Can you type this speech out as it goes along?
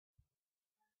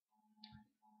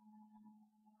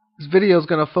This video is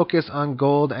going to focus on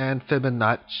gold and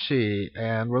Fibonacci,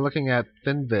 and we're looking at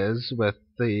FinViz with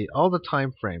all the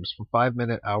time frames from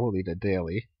 5-minute, hourly to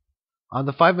daily. On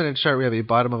the 5-minute chart, we have a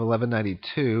bottom of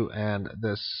 1192 and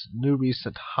this new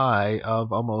recent high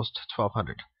of almost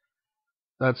 1200.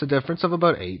 That's a difference of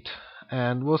about 8,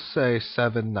 and we'll say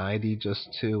 790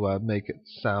 just to make it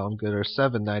sound good, or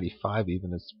 795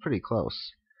 even. It's pretty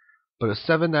close. But a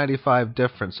 795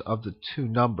 difference of the two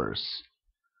numbers.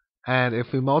 And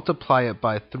if we multiply it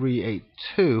by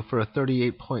 382 for a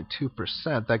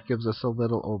 38.2%, that gives us a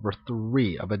little over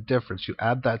 3 of a difference. You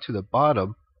add that to the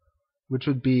bottom, which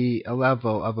would be a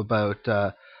level of about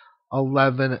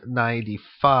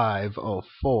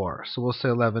 1195.04. So we'll say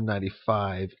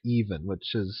 1195 even,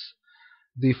 which is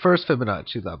the first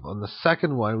Fibonacci level. And the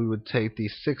second one, we would take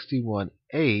the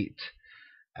 61.8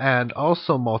 and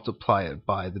also multiply it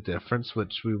by the difference,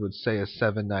 which we would say is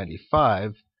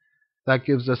 795. That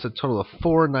gives us a total of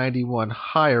 491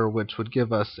 higher, which would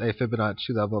give us a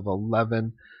Fibonacci level of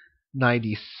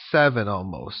 1197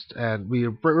 almost. And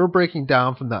we're breaking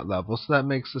down from that level, so that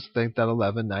makes us think that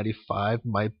 1195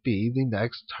 might be the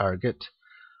next target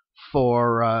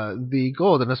for the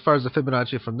gold. And as far as the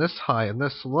Fibonacci from this high and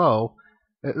this low,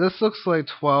 this looks like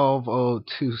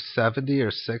 120270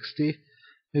 or 60.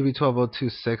 Maybe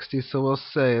 120260, so we'll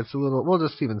say it's a little, we'll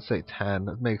just even say 10.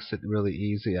 It makes it really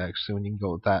easy actually when you can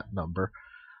go with that number.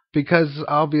 Because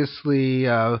obviously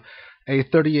a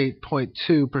 38.2%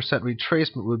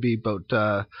 retracement would be about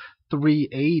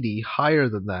 380 higher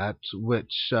than that,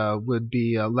 which would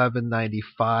be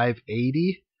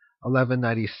 1195.80,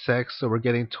 1196, so we're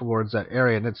getting towards that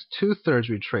area. And its 2/3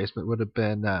 retracement would have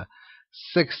been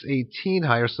 618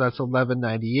 higher, so that's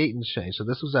 1198 and change. So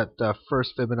this was at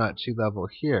first Fibonacci level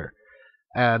here.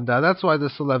 And that's why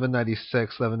this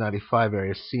 1196, 1195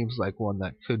 area seems like one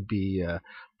that could be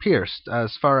pierced.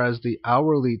 As far as the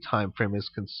hourly time frame is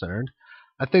concerned,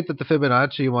 I think that the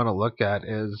Fibonacci you want to look at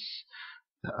is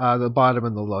the bottom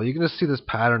and the low. You're going to see this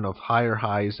pattern of higher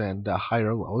highs and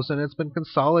higher lows, and it's been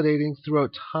consolidating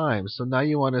throughout time. So now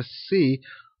you want to see,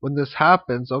 when this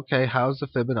happens, okay, how's the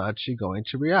Fibonacci going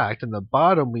to react? And the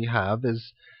bottom we have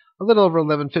is a little over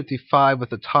 1155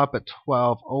 with the top at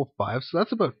 1205, so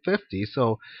that's about 50.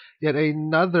 So yet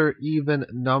another even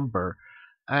number.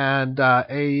 And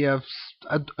a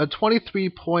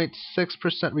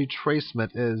 23.6%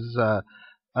 retracement is a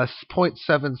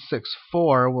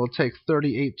 0.764. We'll take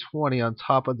 3820 on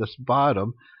top of this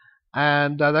bottom.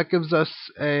 And that gives us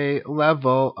a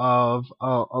level of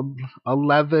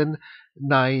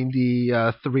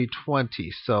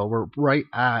 1193.20. So we're right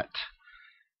at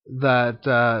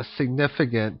that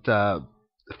significant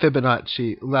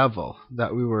Fibonacci level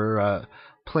that we were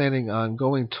planning on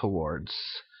going towards.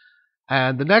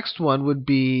 And the next one would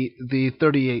be the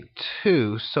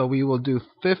 38.2. So we will do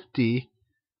 50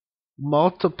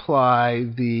 multiply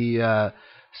the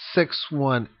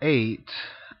 618.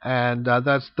 And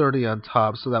that's 30 on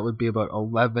top, so that would be about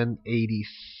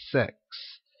 1186.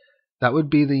 That would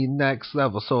be the next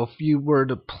level. So if you were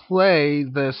to play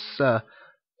this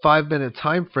 5-minute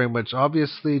time frame, which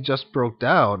obviously just broke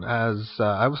down, as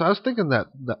I was thinking that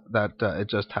it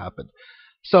just happened.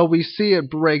 So we see it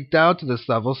break down to this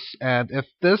level, and if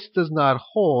this does not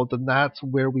hold, then that's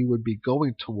where we would be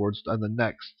going towards on the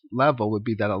next level, would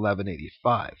be that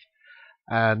 1185.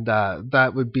 And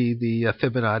that would be the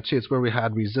Fibonacci. It's where we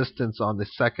had resistance on the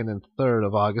 2nd and 3rd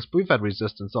of August. But we've had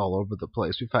resistance all over the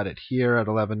place. We've had it here at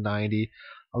 1190,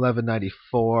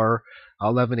 1194,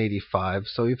 1185.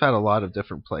 So we've had a lot of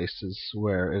different places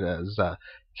where it has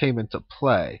came into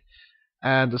play.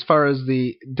 And as far as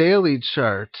the daily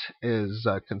chart is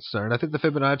concerned, I think the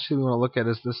Fibonacci we want to look at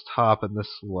is this top and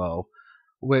this low,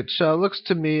 which looks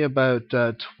to me about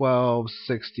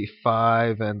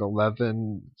 1265 and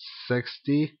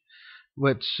 1160,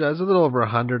 which is a little over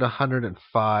 100,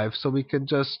 105. So we could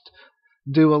just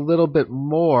do a little bit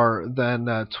more than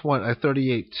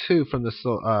 38.2 from this,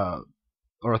 or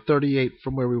 38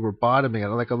 from where we were bottoming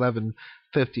at, like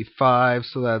 1155.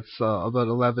 So that's about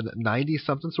 1190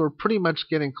 something. So we're pretty much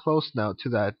getting close now to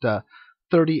that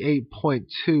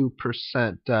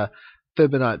 38.2%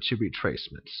 Fibonacci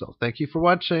retracement. So thank you for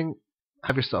watching.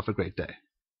 Have yourself a great day.